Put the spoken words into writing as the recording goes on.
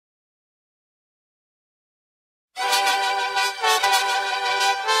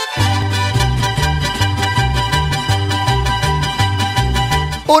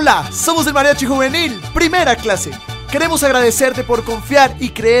Hola, somos el Mariachi Juvenil Primera Clase. Queremos agradecerte por confiar y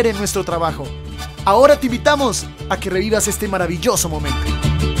creer en nuestro trabajo. Ahora te invitamos a que revivas este maravilloso momento.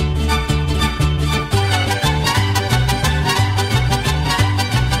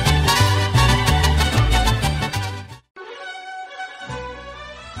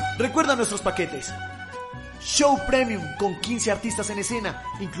 Recuerda nuestros paquetes. Show Premium con 15 artistas en escena,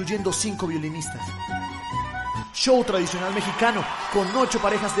 incluyendo 5 violinistas. Show tradicional mexicano con 8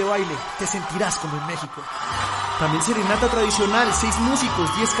 parejas de baile, te sentirás como en México. También serenata tradicional, 6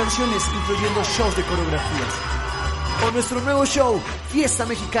 músicos, 10 canciones, incluyendo shows de coreografías. O nuestro nuevo show, Fiesta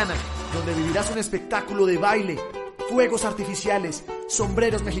Mexicana, donde vivirás un espectáculo de baile, fuegos artificiales,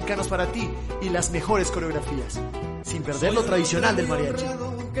 sombreros mexicanos para ti y las mejores coreografías, sin perder lo tradicional del mariachi.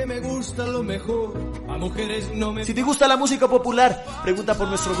 Si te gusta la música popular, pregunta por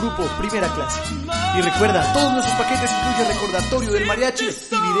nuestro grupo Primera Clase. Y recuerda, todos nuestros paquetes incluyen recordatorio del mariachi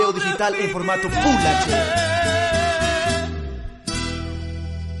y video digital en formato Full HD.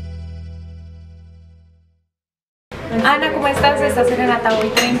 Ana, ¿cómo estás? Esta serenata hoy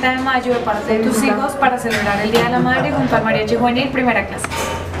 30 de mayo de parte de tus hijos para celebrar el Día de la Madre junto al Mariachi Juvenil Primera Clase.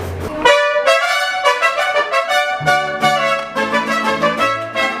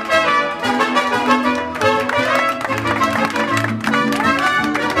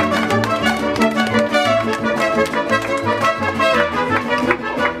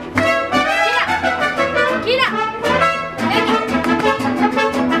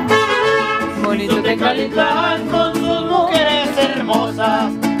 Bonito te calientan con sus mujeres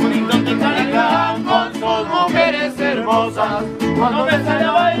hermosas, bonito te calientan con sus mujeres hermosas. Cuando me sale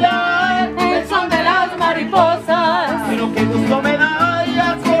a bailar el son de las mariposas, pero qué gusto me da y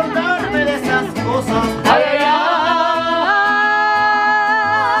acordarme de esas cosas. Ay, ay,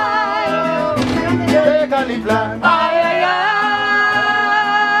 ay, te calientan. Ay, ay,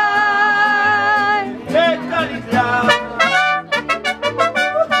 ay, te calientan.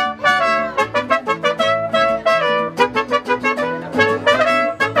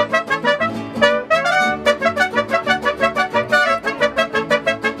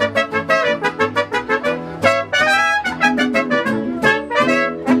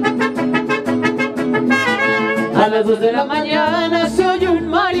 A las 2 de la mañana se oye un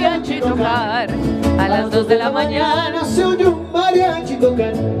mariachi tocar. A las 2 de la mañana se oye un mariachi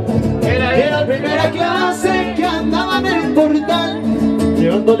tocar. Era el primera clase que andaba en el portal,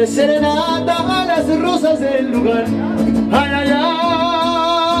 llevándole serenata a las rosas del lugar. Ay, ay,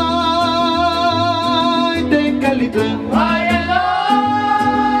 ay, te calientan. Ay, ay,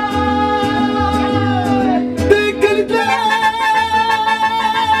 ay, te calientan.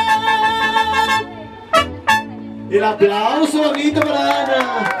 El aplauso bonito para Ana.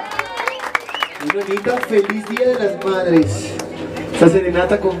 Muy bonita, feliz Día de las Madres. Esta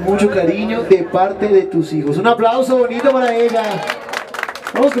serenata con mucho cariño de parte de tus hijos. Un aplauso bonito para ella.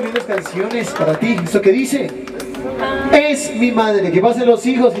 Vamos con unas canciones para ti. Esto que dice: es mi madre. Que pasen los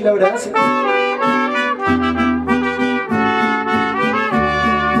hijos y la abracen.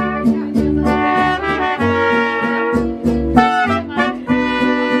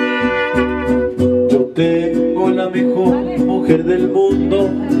 Yo tengo la mejor mujer del mundo.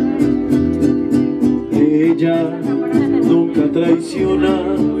 Ella nunca traiciona,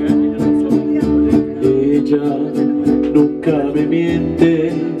 ella nunca me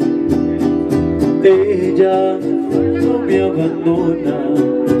miente, ella no me abandona.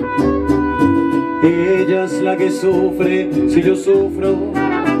 Ella es la que sufre si yo sufro,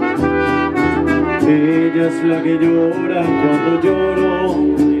 ella es la que llora cuando lloro,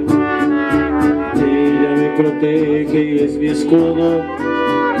 ella me protege y es mi escudo.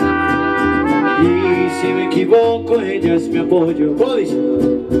 Y si me equivoco, ella es mi apoyo. ¿Cómo dice?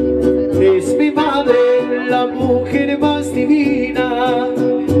 Es mi madre, la mujer más divina.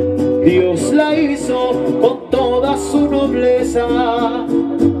 Dios la hizo con toda su nobleza.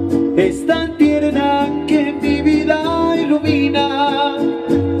 Es tan tierna que mi vida ilumina.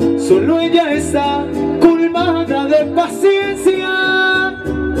 Solo ella está colmada de paciencia.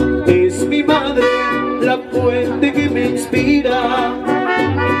 Es mi madre, la fuente que me inspira.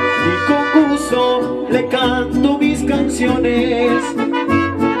 Y con gusto le canto mis canciones.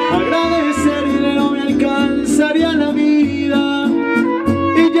 Agradecerle no me alcanzaría la vida.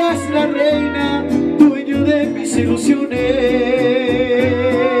 Ella es la reina, dueño de mis ilusiones.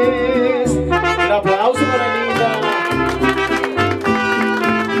 Un aplauso para Linda.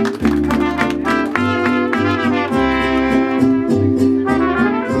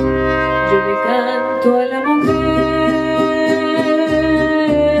 Yo le canto a la mujer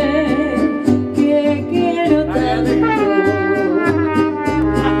que quiero tanto.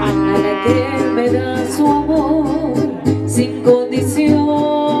 canción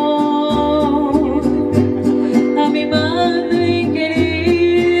a mi madre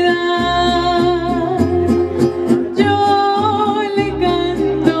querida.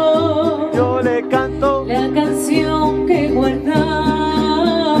 Yo le canto la canción que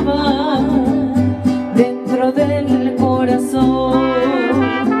guardaba dentro del corazón.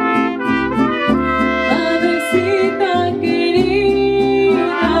 Madrecita querida,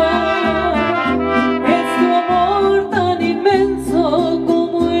 es tu amor tan inmenso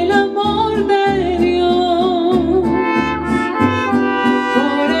como el amor de Dios.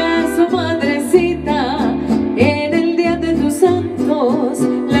 Por eso, madrecita, en el día de tus santos,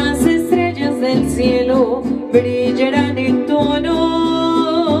 las estrellas del cielo brillarán en tu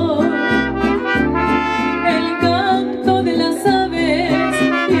honor. El canto de las aves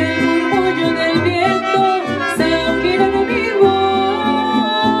y el murmullo del viento se unirán en mi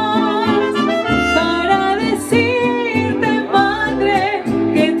voz para decirte, madre,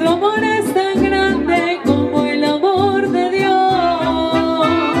 que tu amor es tan grande como el amor de Dios.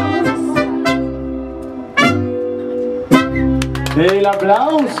 El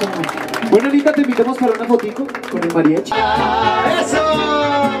aplauso. Bueno, ahorita te invitamos para una fotico con el mariachi. ¡Eso!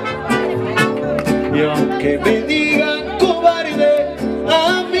 Y aunque me digan cobarde,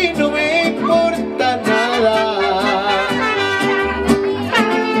 a mí no me importa nada.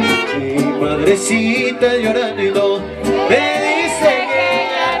 Mi madrecita llorando me dice que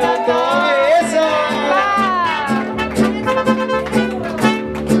ya no todo eso.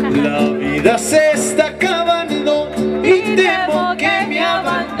 La vida se está acabando y temo que me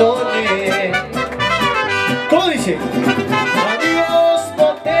abandone. ¿Cómo dice? Adiós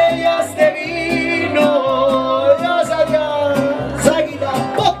botellas de vino, adiós, adiós, águila,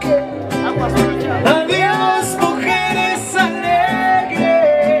 boque. Adiós mujeres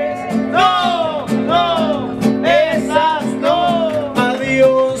alegres, no, no, esas no.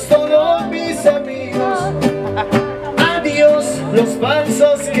 Adiós todos mis amigos, adiós los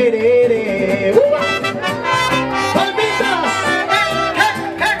falsos quereres.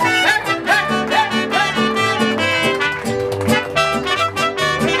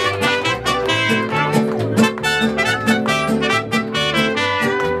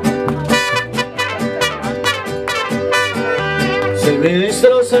 Se me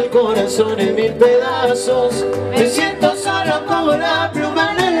destroza el corazón en mil pedazos. Me siento solo como la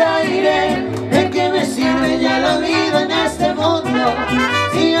pluma en el aire. ¿De qué me sirve ya la vida en este mundo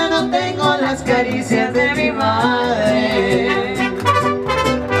si ya no tengo las caricias de mi madre?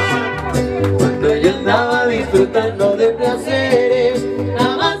 Cuando yo andaba disfrutando de placeres,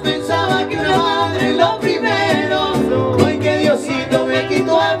 nada más pensaba que una madre es lo primero. Hoy que Diosito me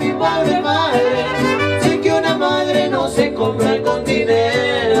quitó a mi pobre madre, sé que una madre no se compra con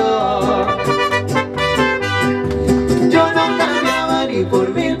dinero. Yo no cambiaba ni por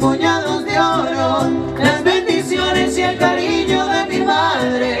 1000 puñados de oro las bendiciones y el cariño de mi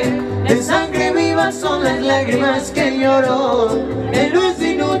madre. De sangre viva son las lágrimas que lloro. El no es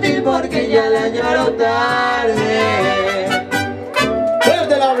inútil porque ya la lloro tarde.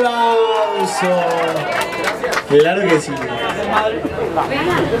 ¡Fuerte el aplauso! Claro que sí.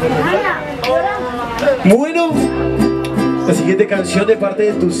 Bueno, la siguiente canción de parte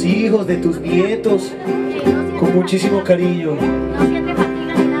de tus hijos, de tus nietos, con muchísimo cariño. ¿No siente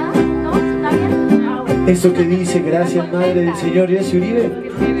fatiga ni nada? ¿No? ¿Está bien? Esto que dice, gracias Madre del Señor Jesse Uribe.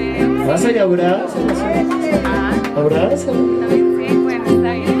 Vas allá, abrázalo. Abrázalo. Sí, bueno,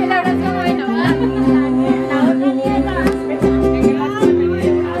 está bien. El abrazo bueno. Las nietas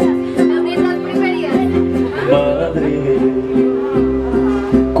preferidas. Madre,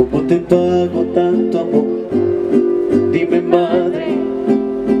 ¿cómo te pago tanto amor? Dime, madre,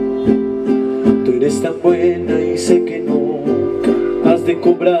 tú eres tan buena y sé que nunca has de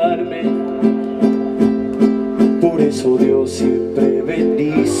cobrarme. Por eso Dios siempre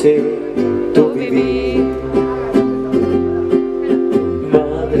bendice tu vivir.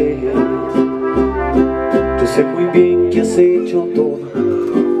 Madre, yo sé muy bien que has hecho todo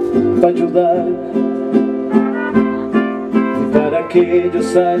para ayudar y para que yo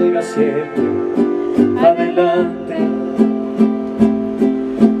salga siempre adelante.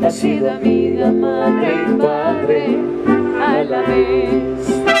 Has sido amiga, madre y padre a la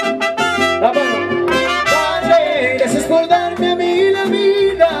vez. Padre, gracias por darme a mí la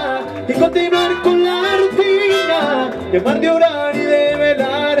vida y continuar con la rutina de amar, de orar y de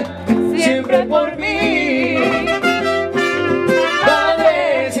velar siempre por mí.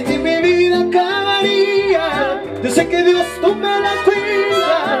 Padre, sin ti mi vida acabaría. Yo sé que Dios tú me la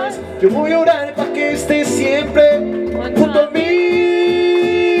cuidas. Yo voy a orar para que estés siempre junto a mí.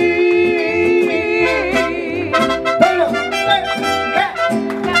 Pero,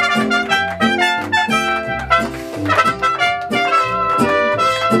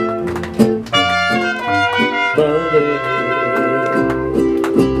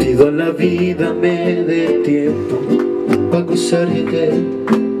 tiempo para gozarte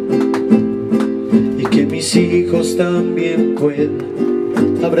y que mis hijos también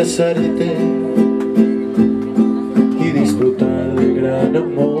puedan abrazarte y disfrutar del gran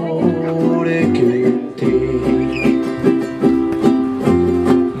amor que hay en ti.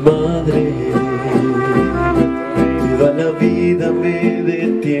 Madre, toda la vida me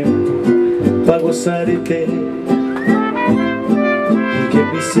dé tiempo para gozarte y que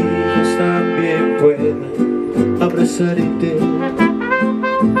mis hijos también puedan abrazarte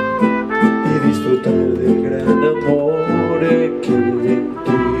y disfrutar del gran amor que hay en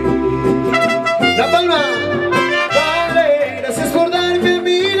ti. ¡La palma! Padre, gracias por darme a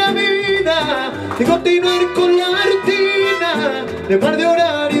mí la vida y continuar con la rutina de amar, de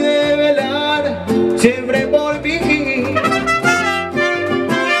orar y de velar siempre por mí.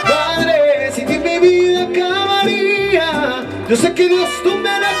 Padre, sin ti mi vida acabaría. Yo sé que Dios tú me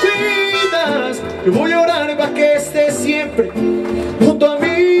la cuidas. Yo voy a orar para que estés siempre junto a mí.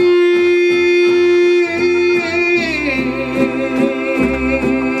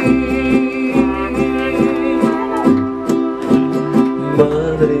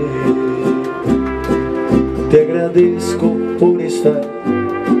 Madre, te agradezco por estar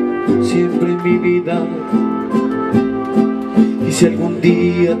siempre en mi vida. Y si algún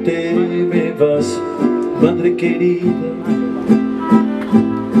día te me vas, madre querida,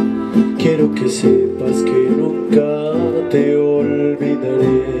 quiero que sepas que nunca te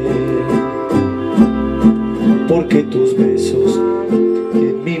olvidaré, porque tus besos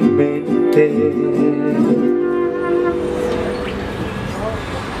en mi mente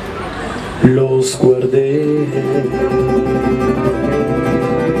los guardé.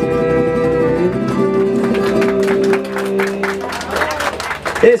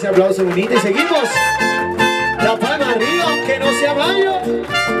 Ese aplauso bonito y seguimos. La palma arriba, aunque no sea Mayo.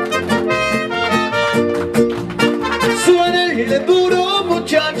 Suena el duro,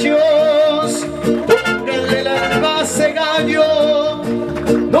 muchachos. Pónganle el arma a ese gallo.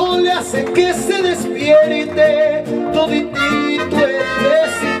 No le hacen que se despierte toditito el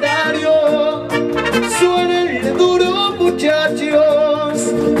vecindario. Suena el duro,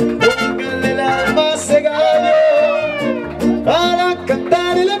 muchachos. Pónganle el arma a ese gallo. Para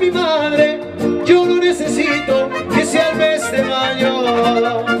cantarle a mi madre, yo no necesito que sea el mes de mayo.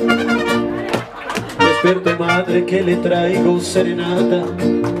 Despierte, madre, que le traigo serenata,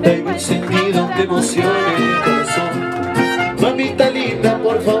 traigo un sentido de emoción en el corazón. Mamita linda,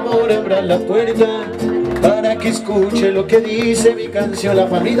 por favor, abra la puerta para que escuche lo que dice mi canción. La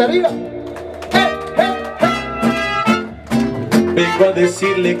palmita arriba. Vengo a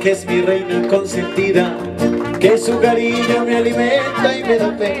decirle que es mi reina consentida, que su cariño me alimenta y me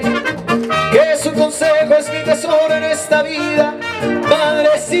da fe, que su consejo es mi tesoro en esta vida,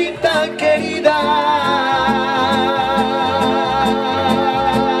 madrecita querida.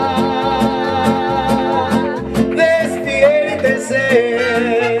 Despiértese.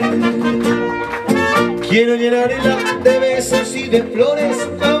 Quiero llenarla de besos y de flores,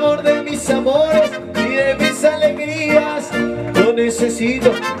 amor de mis amores y de mis alegrías. No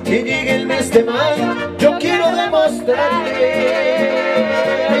necesito que llegue el mes de mayo, yo quiero demostrarle,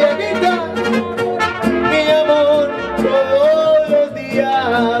 Anita, mi amor todos los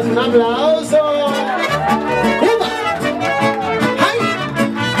días. Un aplauso.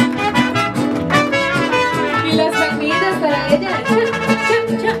 Y las palmitas para ella. Cha,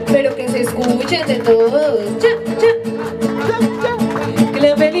 cha, cha. Pero que se escuchen de todos. Cha, cha.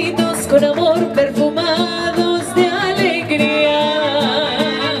 Clavelitos con amor perfumados de alegría.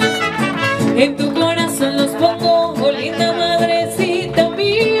 En tu corazón los pongo, oh linda madrecita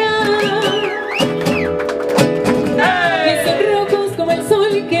mía. Que son rojos como el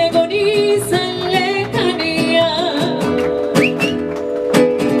sol que agoniza en lejanía.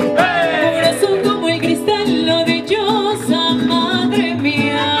 Corazón como el cristal, lo dichosa madre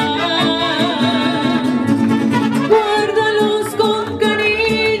mía. Guárdalos con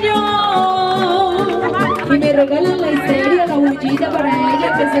cariño. Y me regalan la histeria, la bullita para ella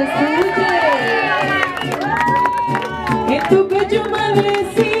que se escuche. En tu pecho,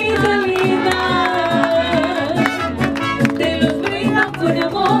 madrecita linda, te los brindo con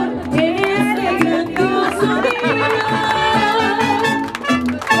amor en este grandioso día.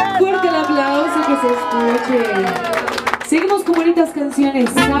 Fuerte el aplauso, que se escuche. Seguimos con bonitas canciones.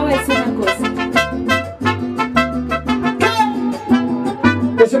 ¿Sabes una cosa?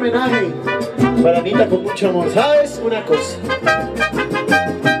 Ese homenaje para Anita con mucho amor. ¿Sabes una cosa?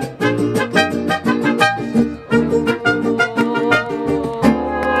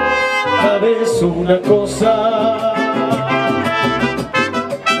 ¿Sabes una cosa?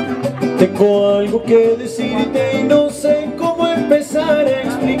 Tengo algo que decirte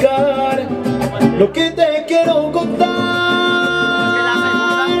lo que te quiero contar.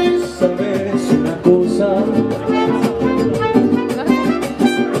 ¿Sabes una cosa?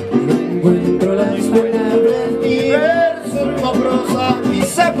 No encuentro las palabras ni versos como prosa,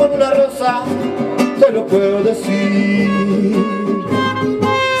 quizá con una rosa te lo puedo decir.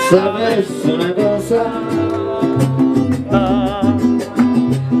 ¿Sabes una cosa?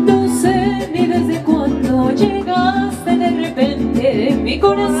 No sé ni desde cuándo llegaste, de repente mi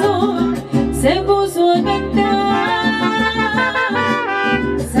corazón se puso a cantar.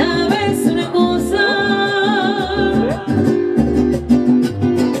 ¿Sabes una cosa?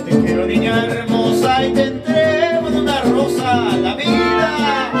 Te quiero, niña hermosa, y te entrego en una rosa la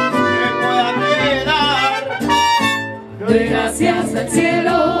vida que me pueda quedar. Doy gracias al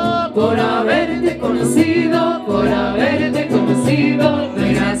cielo por haberte conocido, por haberte conocido.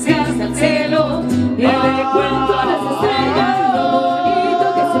 Doy gracias al cielo y le cuento a las estrellas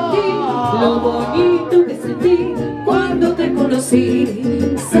lo bonito que sentí cuando te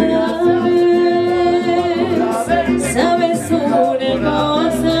conocí. Sabes una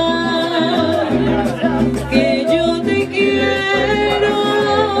cosa, que yo te quiero,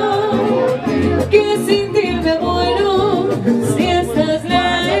 que sin ti me muero si estás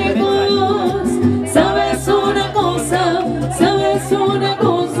lejos. Sabes una cosa, sabes una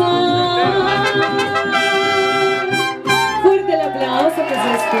cosa. Fuerte el aplauso que se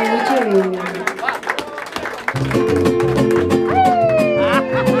escuche.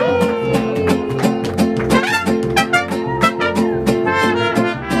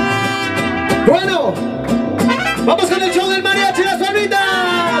 Bueno, vamos con el show del mariachi, la sonrita.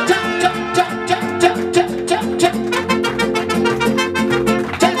 Cha, cha, cha, cha, cha, cha, cha, cha.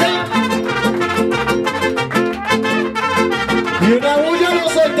 Cha, cha. Y una bulla a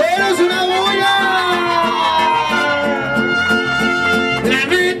los solteros, una bulla.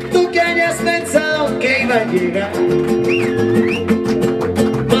 Lamento que hayas pensado que iba a llegar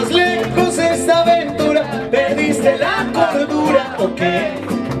más lejos esta aventura, perdiste la cordura, ¿ok?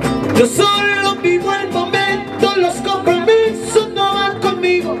 Yo solo vivo el momento, los compromisos no van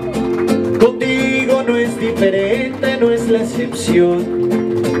conmigo. Contigo no es diferente, no es la excepción.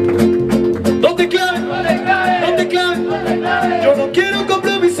 No te claves, no te claves. Yo no quiero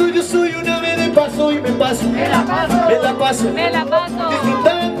compromiso, yo soy un ave de paso y me paso. Me la paso,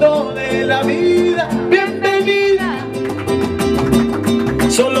 disfrutando de la vida. Bienvenida.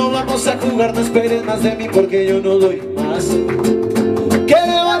 Solo vamos a jugar, no esperes más de mí porque yo no doy más. Que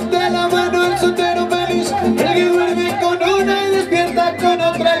levante la mano el soltero feliz, el que duerme con una y despierta con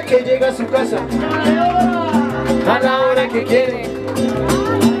otra, el que llega a su casa a la hora que quiere,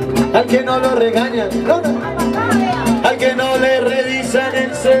 al que no lo regañan, al que no le revisan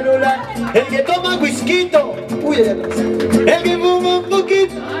el celular, el que toma whisky, el que fuma un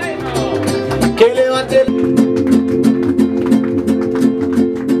poquito, que levante el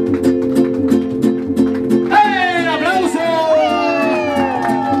aplauso.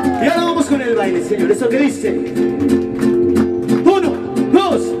 Y ahora vamos con el baile, señor. ¿Eso qué dice? 1,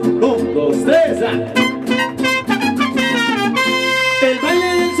 2, 3, El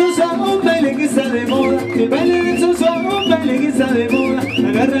baile del sosa, un baile que está de moda. El baile del sosa, un baile que está de moda.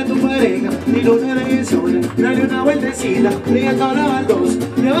 Agarra a tu pareja y no te dejes sola. Dale una vueltecita, ella toda la baldos.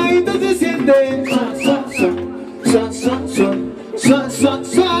 De bajito se siente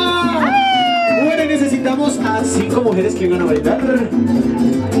Bueno, necesitamos a 5 mujeres que van a bailar.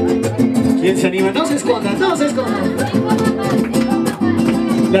 ¿Quién se anima? No se escondan, no se escondan.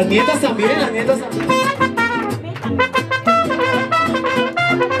 Las nietas también, las nietas también.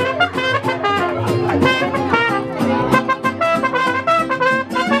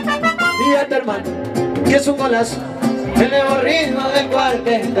 Fíjate, hermano, que es un golazo. El nuevo ritmo del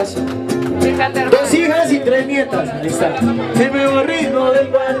cuartetazo. 2 hijas y 3 nietas. Ahí está. El nuevo ritmo del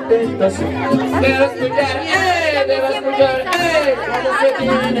cuartetazo. Debo escuchar, debo escuchar, cómo se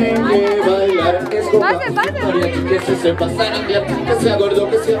tiene que bailar. Es como mariachi que se pasaron de que sea gordo,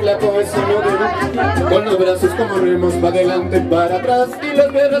 que sea flaco, eso no debe. Con los brazos como remos, para adelante, para atrás. Y los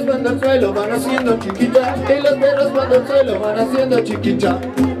perros cuando al suelo van haciendo chiquita. Y los perros cuando al suelo van haciendo chiquita.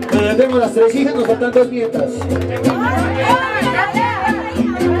 Tengo las 3 hijas, nos faltan 2 nietas.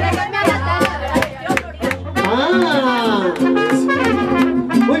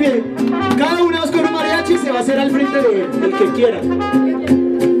 Muy bien. Cada una con un mariachi se va a hacer al frente de él, el que quiera.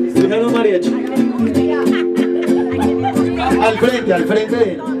 Dejan un mariachi. Al frente de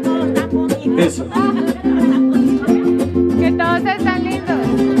él. Eso. Que todos están lindos.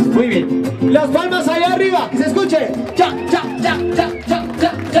 Muy bien. Las palmas allá arriba, que se escuche. Ya, ya, ya, ya, ya,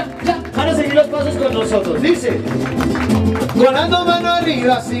 ya, ya. Van a seguir los pasos con nosotros. nosotros. Dice: con las dos manos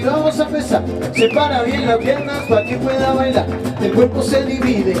arriba, si vamos a empezar. Separa bien las piernas para que pueda bailar. El cuerpo se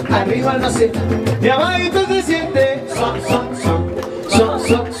divide, arriba la cena. Y abajito se siente son, son, son, son,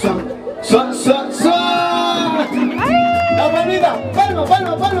 son, son, son, son, son. La palmita, palma,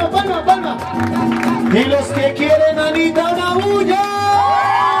 palma, palma, palma, palma. Y los que quieren, Anita, una bulla.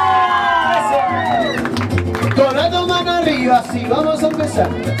 Con las dos manos arriba, si vamos a empezar.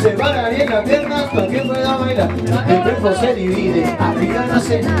 Separa bien las piernas para que pueda bailar. El cuerpo se divide, arriba la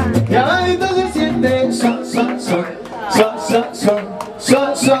cena. Y abajito se siente son, son, son, son, son, son,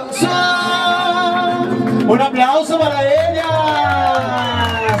 son, son, son. Un aplauso para ellas.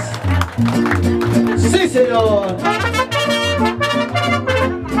 Sí, señor.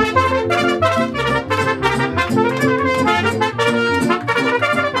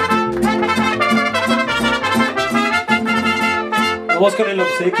 Vamos con el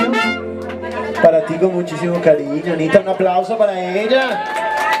obsequio para ti con muchísimo cariño. Anita, un aplauso para ella.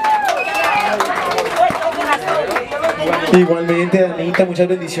 Igualmente, Anita, muchas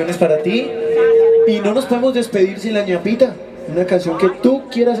bendiciones para ti. Y no nos podemos despedir sin la ñapita. Una canción que tú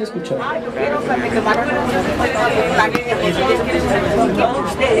quieras escuchar.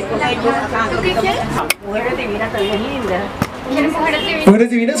 Mujeres divinas también lindas. ¿Quieres mujeres divinas? ¿Mujeres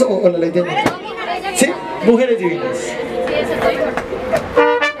divinas o la ley de amor? Sí, mujeres divinas. Sí, eso estoy.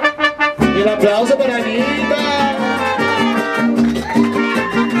 El aplauso para Anita.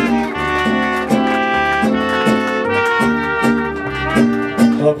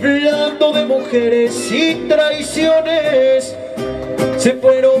 Hablando de mujeres y traiciones, se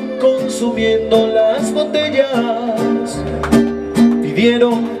fueron consumiendo las botellas.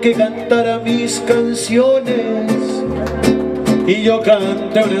 Pidieron que cantara mis canciones y yo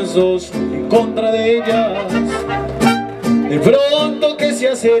canté unas dos en contra de ellas. De pronto que se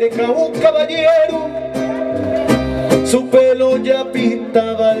acerca un caballero, su pelo ya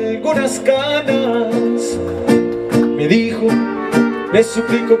pintaba algunas canas. Me dijo: le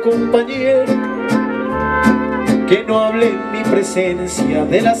suplico, compañero, que no hable en mi presencia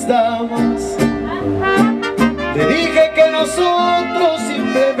de las damas. Le dije que nosotros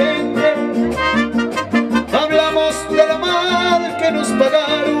simplemente hablamos de lo mal que nos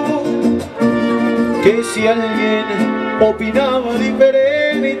pagaron, que si alguien opinaba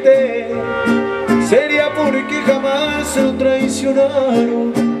diferente sería porque jamás lo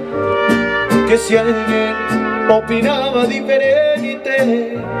traicionaron, que si alguien opinaba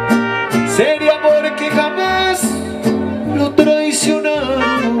diferente sería porque jamás lo traicionaron.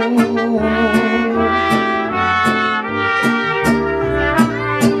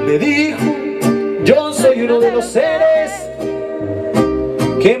 Le dijo: yo soy uno de los seres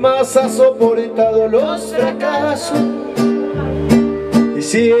que más ha soportado los fracasos, y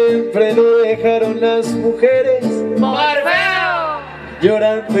siempre lo dejaron las mujeres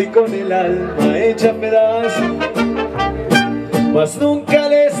llorando y con el alma hecha pedazos. Mas nunca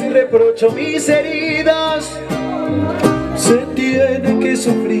les reprocho mis heridas, se tiene que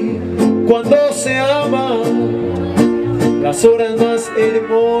sufrir cuando se ama. Las horas más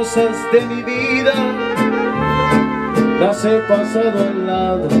hermosas de mi vida las he pasado al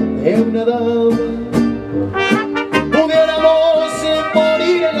lado de una dama. Pudiéramos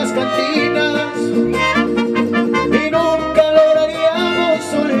morir en las cantinas y nunca lograríamos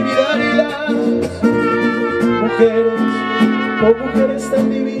olvidarlas. Mujeres, oh mujeres tan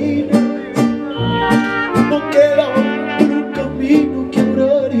divinas, no queda otro camino que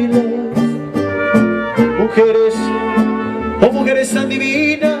adorarlas. Mujeres, oh mujeres tan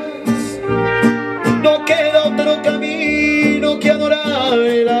divinas, no queda otro camino que adorarlas.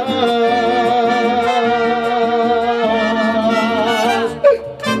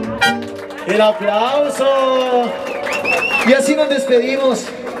 El aplauso. Y así nos despedimos,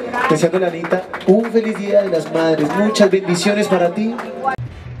 deseándole a Anita un feliz día de las madres. Muchas bendiciones para ti.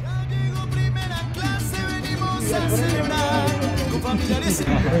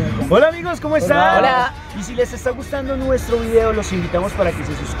 Hola amigos, ¿cómo están? Hola. Y si les está gustando nuestro video, los invitamos para que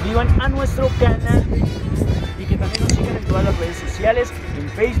se suscriban a nuestro canal y que también nos sigan en todas las redes sociales, en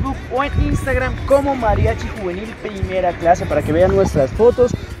Facebook o en Instagram como Mariachi Juvenil Primera Clase, para que vean nuestras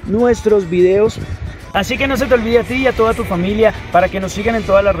fotos, nuestros videos. Así que no se te olvide a ti y a toda tu familia para que nos sigan en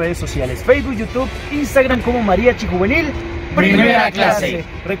todas las redes sociales, Facebook, YouTube, Instagram como Mariachi Juvenil Primera Clase.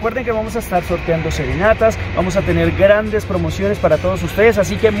 Recuerden que vamos a estar sorteando serenatas, vamos a tener grandes promociones para todos ustedes,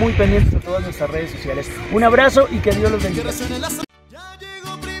 así que muy pendientes de todas nuestras redes sociales. Un abrazo y que Dios los bendiga. Ya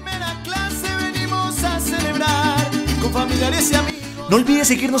llegó Primera Clase, venimos a celebrar con familiares y amigos. No olvides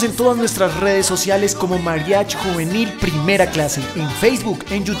seguirnos en todas nuestras redes sociales como Mariachi Juvenil Primera Clase, en Facebook,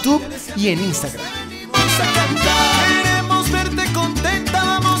 en YouTube y en Instagram.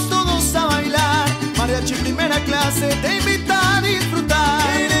 clase te invita